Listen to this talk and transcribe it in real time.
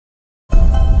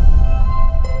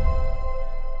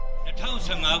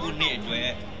2015 ခုနှစ်အတွက်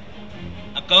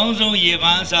အကောင်းဆုံးရေပ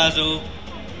န်းအစားဆုံး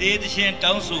တေးသရှင်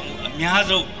တောင်းဆိုမှုအများ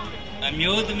ဆုံးအ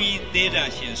မျိုးသမီးတေးတန်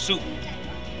ရှင်စု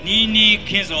နီနီခ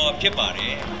င်စောဖြစ်ပါတ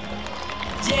ယ်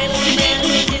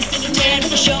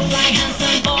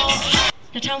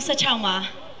2016မှာ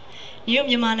မြို့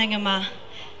မြန်မာနိုင်ငံမှာ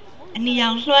အနီရော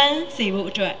င်လွှမ်းစေဖို့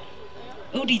အတွက်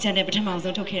ဥတီချန်နဲ့ပထမ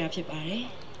ဆုံးထုတ်ခဲ့တာဖြစ်ပါတယ်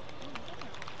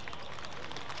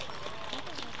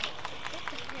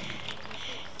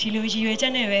ဒီလိုရည်ရွယ်ချ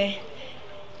က်နဲ့ပဲ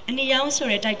အနီရောင်ဆို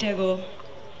တဲ့တိုက်တက်ကို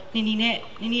နီ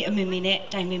နီအမေနဲ့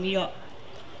တိုင်ပင်ပြီးတော့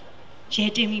ရဲ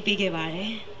တင်ပြီးပေးခဲ့ပါတ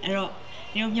ယ်အဲ့တော့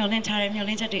ဒီလိုမျှော်လင့်ထားတဲ့မျှော်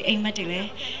လင့်ချက်တွေအိမ်မက်တွေလည်း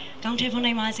ကောင်းထည့်ဖို့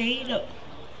နိုင်ပါစေလို့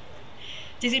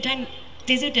ကျေးဇူးတ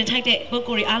င်ထိုက်တဲ့ပုဂ္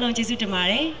ဂိုလ်တွေအားလုံးကျေးဇူးတင်ပါ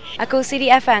တယ်အခု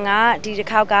CDFN ကဒီတစ်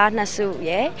ခေါက်က2စုရ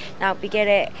ယ်နောက်ပြီးခဲ့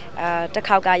တဲ့တစ်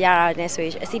ခေါက်ကရတာနဲ့ဆိုရ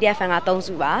င် CDFN က3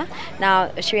စုပါနောက်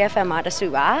ရွှေ FM မှာ1စု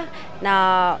ပါနော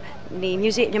က်ဒီ မြ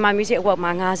န်မာ music award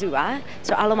မှာ5စုပါ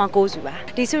ဆိုတော့အားလုံးမှာ9စုပါ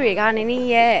ဒီစုတွေကနင်းနီ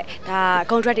ရဲ့ဒါ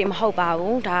contract တွေမဟုတ်ပါ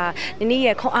ဘူးဒါနင်းနီ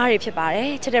ရဲ့ခွန်အားတွေဖြစ်ပါတယ်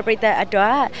ချစ်တဲ့ပရိသတ်အတွ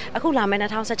က်အခုလာမယ့်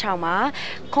2016မှာ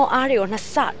ခွန်အားတွေကိုနှစ်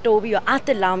ဆတိုးပြီးတော့အားတ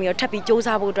စ်လောင်းပြီးတော့ထပ်ပြီးစူးစ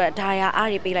မ်းဖို့အတွက်ဒါရအား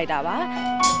တွေပေးလိုက်တာပါ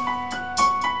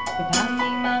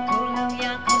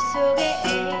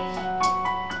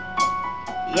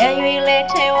ရရွေလဲ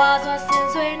ထဲဝါစွာဆင်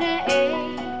ဆွေနေအေး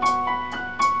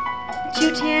ချူ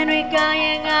ထင်းတွေကရ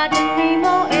င်ငါတူရီ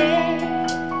မောအေး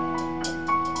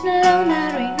နှလုံးသား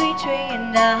တွေနှွေးချွေးရင်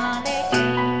ဒါလေ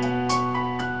အေး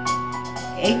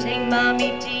အိတ်ထိန်မမီ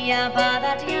တရားဘာ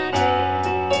သာတရားတွေ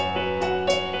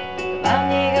ဘာ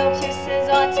မြေကိုဖြစ်စ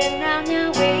စွာချင်နာများ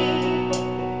ဝေး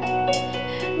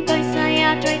ကိုယ်ဆိုင်ရာ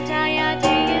တွေ့တာရ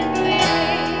တဲ့ရင်တွေ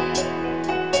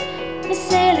မ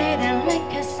စဲလေတဲ့လက်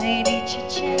ကစေးဒီချစ်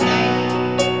ချင်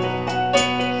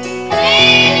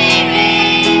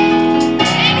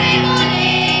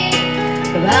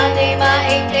ဘာနေမ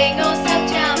အိတ်တိန်ကိုစောက်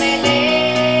ချမယ်လေ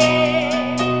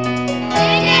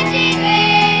ချင်းချင်း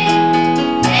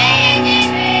တွေချင်းချင်း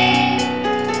တွေ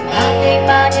ဘာနေမ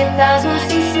ချစ်တာဆို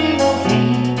စီစီလို့ပဲ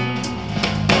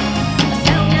အ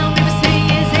ဆောင်မြောင်မစေး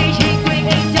ရင်စိတ်ရှိခွေ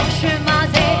အိတ်ကြောင့်ရွှင်ပါ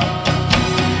စေ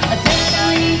အတန်း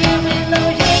တော်ရင်ရင်ဝင်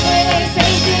လို့ရင်ခွေအိတ်စိ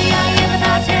တ်ရှိရရင်မ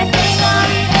နာချက်တင်ပါ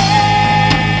လေ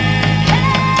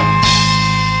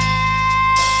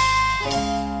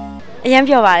အရင်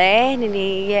ပြောပါတယ်နင်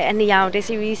ရဲ့အနီရောင်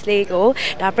series လေးကို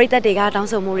ဒါပရိသတ်တွေကတောင်း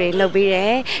ဆိုမှုတွေလုပ်ပေးတ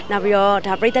ယ်နောက်ပြီးတော့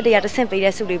ဒါပရိသတ်တွေကတဆင့်ပေး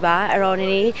တဲ့ဆုတွေပါအဲ့တော့န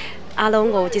င်အားလုံး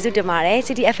ကိုကျေးဇူးတင်ပါတယ်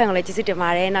CDFN ကိုလည်းကျေးဇူးတင်ပါ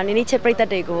တယ်နောက်နင်ချစ်ပရိသတ်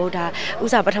တွေကိုဒါဥ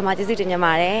စားပထမကျေးဇူးတင်ကြ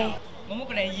ပါတယ်မမ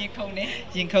ကလည်းရင်ခုန်တယ်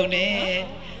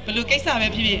ဘယ်လိုကိစ္စပဲ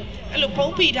ဖြစ်ဖြစ်အဲ့လို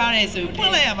ဖုံးဖိထားတယ်ဆိုဖွ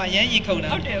င့်လိုက်ရမှာရမ်းရင်ခုန်တာ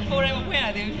ဟုတ်တယ်ကိုယ်တိုင်မဖွင့်ရ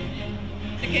သေးဘူး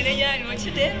တကယ်လည်းရတယ်လို့ချ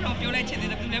စ်တယ်တော့ပြောလိုက်ချစ်တယ်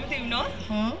ဘယ်သူလည်းမသိဘူးနော်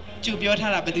ဟမ်ကြိုပြော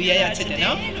ထားတာဘယ်သူရချစ်တယ်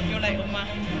နော်လို့ပြောလိုက်ဦးမ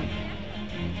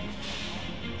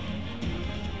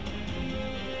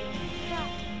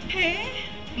ဟဲ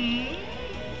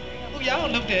ဦးရအော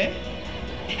င်လုပ်တယ်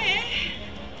ဟဲ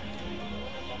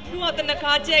လူကတန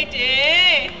ခါကြိတ်တ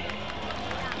ယ်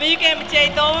မိကမကြိ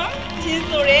တ်တော့ချင်း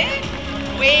ဆိုရယ်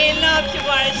ဝေလာဖြစ်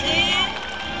ပါရှင်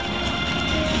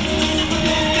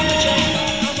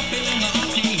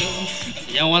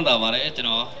ရန်ဝမ်းသာပါတယ်ကျွန်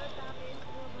တော်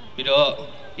ပြီးတော့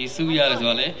ဒီစုရတယ်ဆို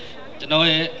တော့လေကျွန်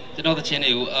တော်သချင်း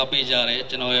တွေကိုအားပေးကြတယ်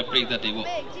ကျွန်တော်ရဲ့ပရိသတ်တွေပေါ့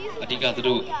အဓိကသူ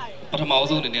တို့ပထမအ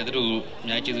ဆုံးအနေနဲ့သူတို့အ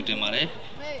များကြီးကျေးဇူးတင်ပါတယ်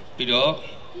ပြီးတော့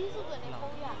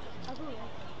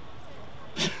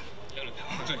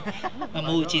မ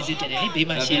မိုးကျေးဇူးတင်တယ်လေဘေး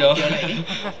မှာရှင်းပြောလိုက်လေ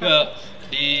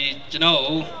ဒီကျွန်တော်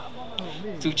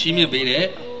သူချီးမြှင့်ပေးတဲ့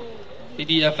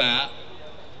CDFN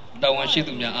တာဝန်ရှိ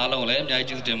သူများအားလုံးလည်းအများ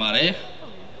ကြီးကျေးဇူးတင်ပါတယ်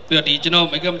ပြီးတော့ဒီကျွန်တော်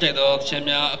မိတ်ကပ်မကြိုက်သောသချင်း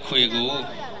များအခွေကို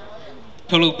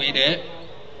ထုတ်လုပ်ပေးတဲ့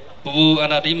ဘူအ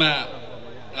နာဒီမ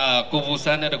ကိုဘူဆ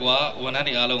န်းတဲ့တကွာဝန်ထမ်း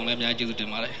တွေအားလုံးလည်းအများကြီးကျေးဇူးတင်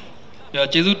ပါတယ်ပြီးတော့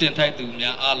ကျေးဇူးတင်ထိုက်သူ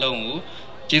များအားလုံးကို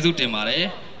ကျေးဇူးတင်ပါတယ်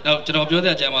နောက်ကျွန်တော်ပြောစ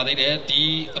ရာကြံပါသေးတယ်ဒီ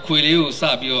အခွေလေးကိုစ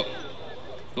ပြီးတော့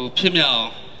ဖြစ်မြောက်အော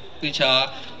င်သေချာ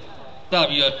စ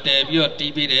ပြီးတော့တဲပြီးတော့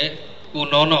တီးပေးတဲ့ကို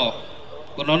နောနော်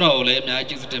ကိုလည်းအများ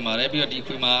ကြီးကျေးဇူးတင်ပါတယ်ပြီးတော့ဒီအ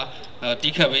ခွေမှာ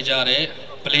တီးခတ်ပေးကြတဲ့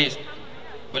Blaze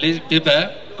Paper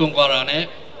ကွန်ကွာရာနဲ့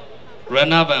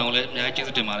Runner Band ကိုလည်းအများကြီး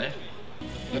ကျေးဇူးတင်ပါတယ်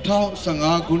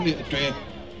2015ခုနှစ်အတွင်း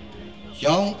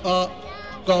ရောင်းအား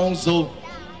ကောင်းဆုံး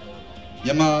မြ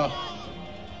န်မာ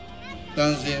တ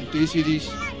န်စင် series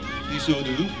ဒီဆို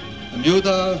သူအမျိုး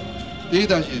သားဒေ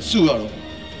သရှင်စုရတော့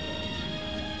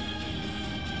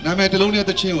နာမည်တစ်လုံးနဲ့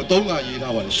တချင်းကို3ခါရေး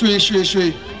ထားပါတယ်ရွှေ series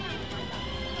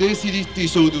ဒီ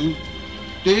ဆိုသူ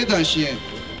ဒေသရှင်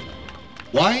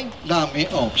ဝိုင်းလာမင်း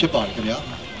အောင်ဖြစ်ပါတယ်ခင်ဗျာ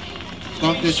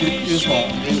competition is for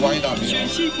ဝိုင်းလာမင်းအော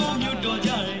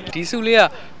င်ဒီစုလေးက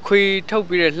ခွေထုတ်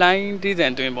ပြီးတဲ့လှိုင်းတီးစံ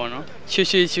တွင်ပေါ့နော်ရွှေ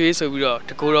ဆိုပြီးတော့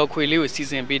တကူတော်ခွေလေးကိုစီ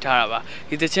စဉ်ပေးထားတာပါ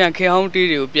ဒီတချင်ခေဟောင်းတီး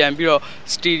တွေကိုပြန်ပြီးတော့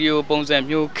စတူဒီယိုပုံစံ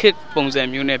မျိုးခစ်ပုံစံ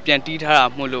မျိုးနဲ့ပြန်တီးထားတာ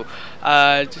မို့လို့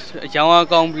ရောင်းအား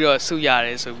ကောင်းပြီးတော့စုရတ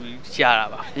ယ်ဆိုပြီးရတာ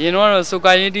ပါအရင်တော့စု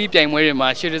ကာရင်တီးပြိုင်ပွဲတွေမှာ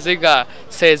ရွှေတစိတ်က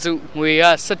10စုငွေက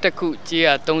17ခုကြေးက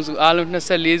3စုအားလုံး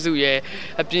24စုရဲ့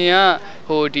အပြင်က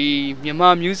ဟိုဒီမြန်မာ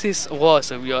Music Award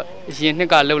ဆိုပြီးတော့အရင်နှစ်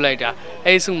ကလှုပ်လိုက်တာ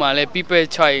အဲ့ဒီစုမှာလည်း People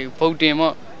Choice ဗုဒ္ဓင်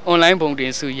ပေါ့online ပုံတ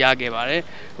င်စုရခဲ့ပါတယ်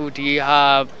ဟို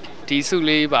ဒီစု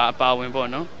လေးပါအပါဝင်ပေါ့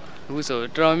နော်အခုဆိုတော်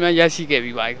တော်များရရှိခဲ့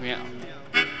ပြီးပါခင်ဗျာ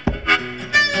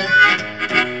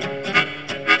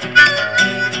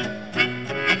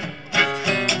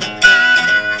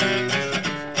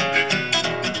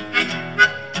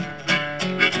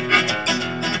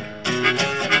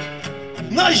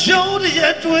ငါရုံး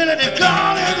တဲ့တွဲလိုက်တဲ့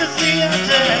ကားလေးတစ်စီးရ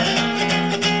တယ်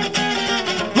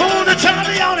ဘုံတစ်ချား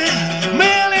ရောက်နေ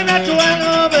မဲလေးနဲ့တွဲ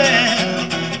လို့ပဲ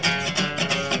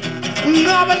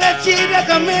ငါမလက်ချီတဲ့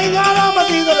ကမင်းကတော့မ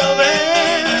သိသလိုပဲ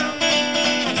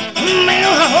မ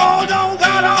င်းဟိုတော့က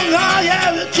တော့ငါရဲ့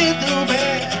ချစ်သူပဲ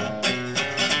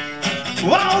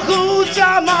ဝါခု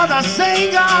ချာမသာစိတ်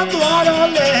ကသွားတော့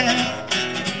လေ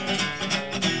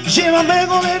ရှင်မမဲ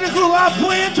ကိုလေးတခုကဖွ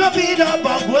င့်ထွက်ပြီးတော့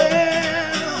ပေါ့ကွယ်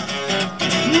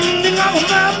ငါ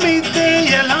မမီသေး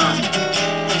ရလား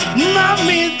မ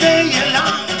မီသေးရ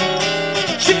လား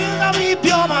ရှင်ကမီ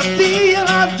ပြောမသေးရ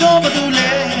လားတော့မတူ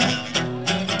လေ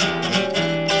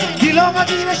ဒီလောက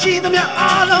ကြီးရှိသမျှ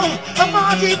အားလုံးအမ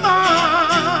ကြီးပါ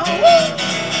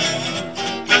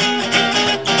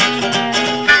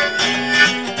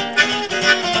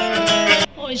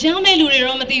ရမ်းမဲ့လူတွေ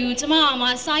တော့မသိဘူးကျမကမှ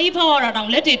စာရေးဖောက်ရတာတောင်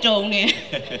လက်တွေတုံနေ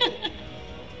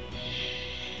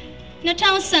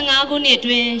2015ခုနှစ်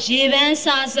တွင်ရေပန်း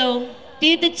စားဆုံး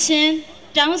တေးသချင်း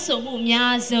တောင်းဆိုမှု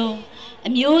များဆုံးအ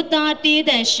မျိုးသားတေး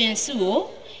သံရှင်စုကို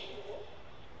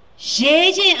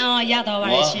ရေးချင်းအောင်ရတော့ပါ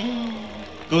တယ်ရှင်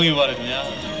ဂုဏ်ယူပါတယ်ခင်ဗျာ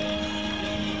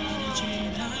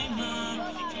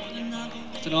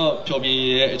ကျွန်တော်ဖြောပြ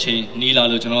ရဲ့အချိန်နီးလာ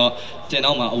လို့ကျွန်တော်တင်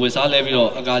တော့မှာအဝတ်စားလဲပြီးတော့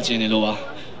အကားကျင်နေလို့ပါ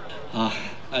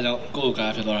အဲကြောင့်ကိုယ့်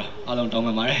ကားဖြစ်သွားတာအားလုံးတောင်းပ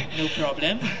န်ပါတယ် No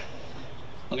problem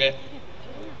Okay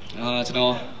ကျွန်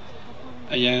တော်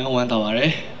အရင်ဝမ်းသာပါတယ်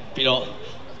ပြီးတော့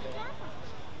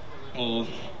ဟို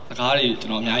စကားတွေကျွ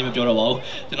န်တော်အများကြီးမပြောတော့ပါဘူး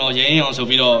ကျွန်တော်ရင်းအောင်ဆို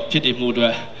ပြီးတော့ဖြစ်တည်မှုအတွ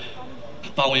က်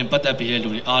ပါဝင်ပတ်သက်ပေးတဲ့လူ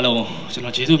တွေအားလုံးကျွန်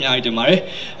တော်ကျေးဇူးအများကြီးတင်ပါတယ်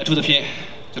အထူးသဖြင့်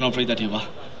ကျွန်တော်ပရိသတ်တွေပါ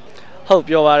ဟုတ်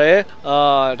ပြောပါတယ်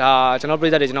ဒါကျွန်တော်ပရိ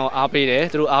သတ်တွေကျွန်တော်အားပေးတယ်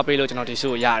သူတို့အားပေးလို့ကျွန်တော်ဒီ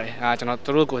showကိုရတယ်ကျွန်တော်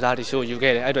သူတို့ကိုစားဒီshowကိုယူ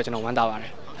ခဲ့တယ်အဲ့အတွက်ကျွန်တော်ဝမ်းသာပါတ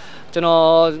ယ်ကျွန်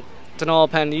တော်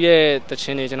ဖန်တီးရဲ့တခြ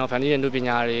င်းတွေကျွန်တော်ဖန်တီးရဲ့နုပ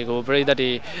ညာတွေကိုပရိသတ်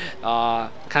တွေ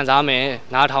ခံစားမယ်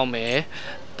နားထောင်မယ်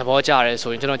သဘောကျတယ်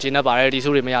ဆိုရင်ကျွန်တော်ကျေနပ်ပါတယ်ဒီစု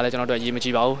တွေမရလဲကျွန်တော်တို့အရေးမ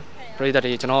ကြီးပါဘူးပရိသတ်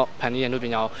တွေကျွန်တော်ဖန်တီးရဲ့နုပ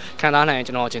ညာကိုခံစားနိုင်ရင်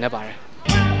ကျွန်တော်ကျေနပ်ပါတယ်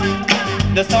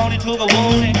The song it took a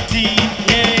warning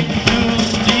DA to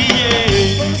DA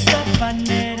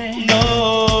No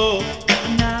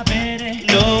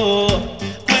No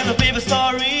When the baby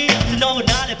sorry to know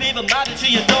not the baby mother to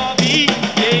your dog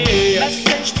yeah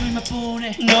Message to my phone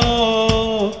No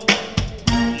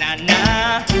Nah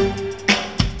nah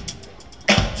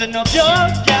To know your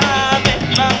job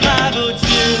Mama go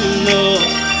to know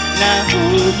Nah who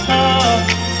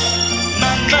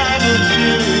Mama go to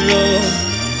know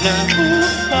Nah who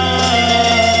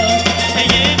Hey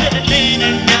yeah but the day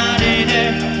and night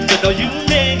To know you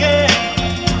nigga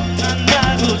Mama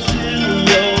go to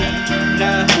know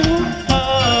Nah who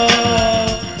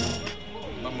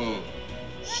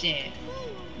ရှင်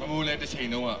မမိုးလည်းတစ်ချိန်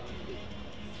လုံးက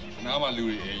နားမှာလူ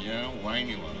တွေရန်ဝိုင်း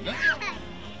နေပါတော့နော်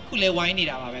ခုလဲဝိုင်းနေ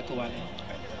တာပါပဲကိုပါလဲ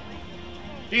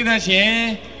ဒီသရှင်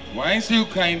ဝိုင်းစု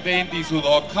ခိုင်သိန်းတီဆို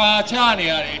တော့ခါချနေ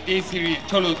ရတဲ့ T series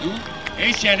ထုတ်လို့သူ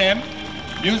H&M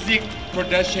Music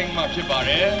Production မှာဖြစ်ပါတ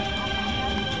ယ်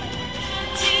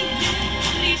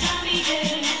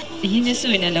အရင်ကစု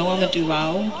ရင်လည်းလုံးဝမတူပါ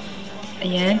ဘူးအ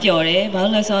ရန်ပျော်တယ်ဘာ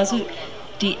လို့လဲဆိုတော့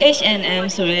ဒီ H&M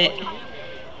ဆိုရဲ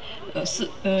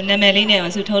နာမည်လေးနဲ့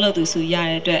ဆူထုတ်လို့သူဆူရ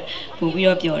တဲ့အတွက်ပို့ပြီး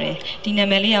တော့ပြောတယ်ဒီနာ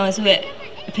မည်လေးအောင်ဆူရဲ့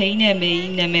အဖေနဲ့မေး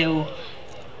နာမည်ကို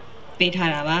ပေး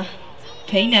ထားတာပါ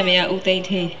ဖိနာမည်ကဦးသိန်း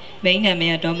သေးမိန်းနာမ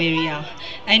ည်ကဒေါ်မေရီအောင်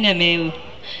အဲ့နာမည်ကို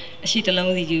အရှိတ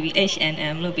လုံးစီယူပြီး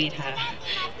H&M လို့ပေးထားတာ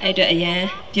အဲ့အတွက်အရန်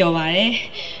ပျော်ပါတယ်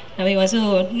နောက်ပြီးဆူ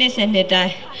နှစ်ဆက်နှစ်တို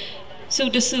င်းဆူ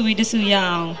တဆူပြီးတဆူရအော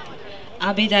င်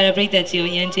အားပေးကြတဲ့ပရိသတ်ကြီးကို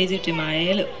အရန်ကျေးဇူးတင်ပါတ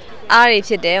ယ်လို့အားရ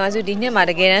ဖြစ်တယ်ဆူဒီနှစ်မှာ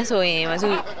တကယ်တမ်းဆိုရင်ဆူ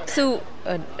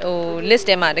ဟို list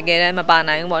ထဲမှာတကယ်တမ်းမပါ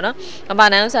နိုင်ဘူးပေါ့နော်မပါ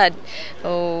နိုင်ဘူးဆိုတာ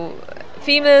ဟို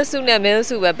female စုနဲ့ male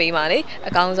စုပဲပေးပါလေ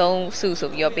အကောင်းဆုံးစုဆို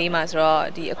ပြီးတော့ပေးမှာဆိုတော့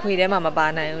ဒီအခွေထဲမှာမပါ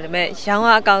နိုင်ဘူးဒါပေမဲ့ရောင်း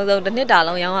အားအကောင်းဆုံးတစ်နှစ်တာ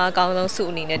လုံးရောင်းအားအကောင်းဆုံးစု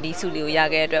အနေနဲ့ဒီစုလေးကိုရ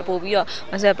ခဲ့တဲ့အတွက်ပို့ပြီးတော့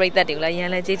မဆက်ပရိသတ်တွေကိုလည်းရန်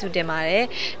လည်းကျေးဇူးတင်ပါတယ်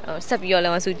ဆက်ပြီးတော့လ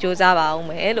ည်းမစုစူးစမ်းပါအောင်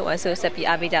မယ်လို့ဆိုဆက်ပြီး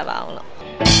အားပေးကြပါအောင်လို့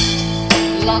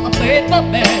လာပေးပါ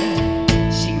မယ်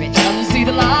ရှိရချမ်းစီတ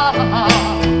လား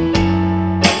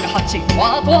ဟာချစ်ဝါ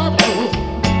တော့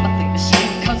အသိမရှိ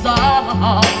ခံ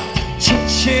စားချစ်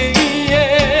ချစ်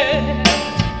ရဲ့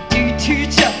ဒီချစ်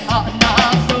ချအနာ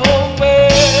ဆုံးပဲ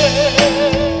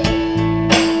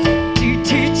ဒီ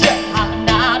ချစ်ချအ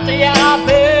နာတရား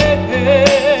ပဲ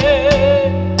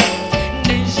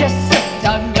နေရစ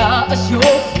တာငါအ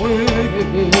ရှုံးဆွေ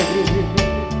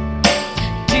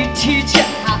ဒီချစ်ချ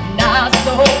အနာ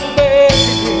ဆုံးပဲ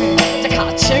တခါ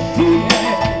ချစ်ဘူး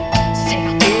ရဲ့စိ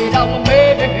တ်ကတောင်းမဲ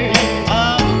အာ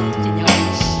ညညာ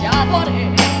ရှာတော့တ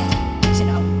ယ်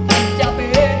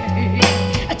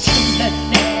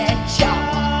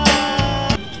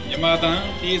မြန်မာတန်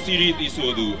တေးစီရီတီဆို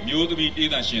သူအမျိုးသမီးတေး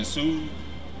သန့်ရှင်စု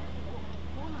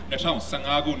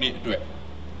2015ခုနှစ်အတွက်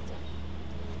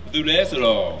ဘယ်သူလဲဆို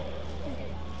တော့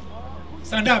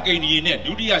စန္ဒကိန်းကြီးနဲ့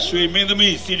ဒုတိယရွှေမင်းသ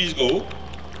မီး series ကို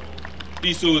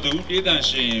တီဆိုသူတေးသန့်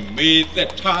ရှင်မေသ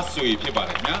က်ထားဆွေဖြစ်ပါ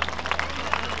တယ်ခင်ဗျာ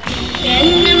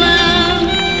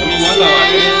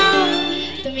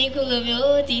သမီးခုလို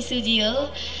မျိုးဒီစုကြီးကို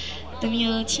သမီး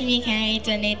ကိုချီးမြှင့်ခံရ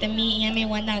တဲ့နဲ့သမီးအရင်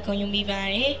ဝမ်းသာဂုဏ်ယူမိပါ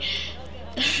တယ်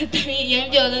သမီးရမ်း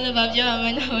ပြောလို့ဘာပြောရမ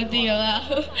လဲတော့မသိတော့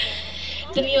ဘူး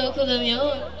သမီးကိုအခုလို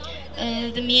မျိုး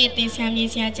သမီးရဲ့တင်ဆက်မြေ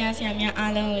ဆရာကြားဆရာများ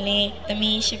အားလုံးကိုလည်းသ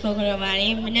မီးရှိခိုးကြရပါတ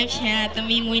ယ်မနေ့ဖြန်သ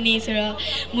မီးမွေးနေ့ဆိုတော့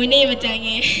မွေးနေ့မတိုင်ခ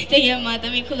င်တရက်မှာသ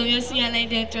မီးခုလိုမျိုးဆရာလိုက်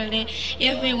တဲ့အတွက်လည်းရ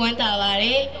မ်းဝမ်းသာပါတ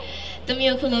ယ်သ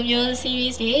မီးခုလိုမျိုး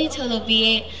series တွေထုတ်လုပ်ပြီး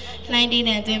ရဲ့ line ဒေးတ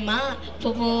န်အတွင်းမှာ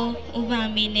ဖိုးဖိုးဥပ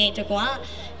မီနဲ့တကွာ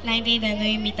line ဒေးတန်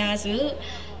တွေမိသားစု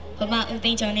ဘဘဦး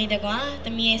သိန်းကျော်နဲ့တကွာသ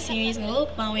မီးရဲ့ series ကို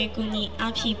ပါဝင်ကူညီ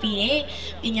အားဖြည့်ပြီးတဲ့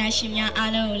ပညာရှင်များ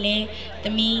အားလုံးကိုလည်းသ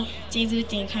မီးကျေးဇူး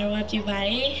တင်ခါရဝပြုပါ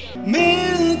တယ်မ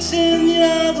င်းချင်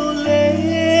များကို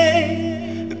လေ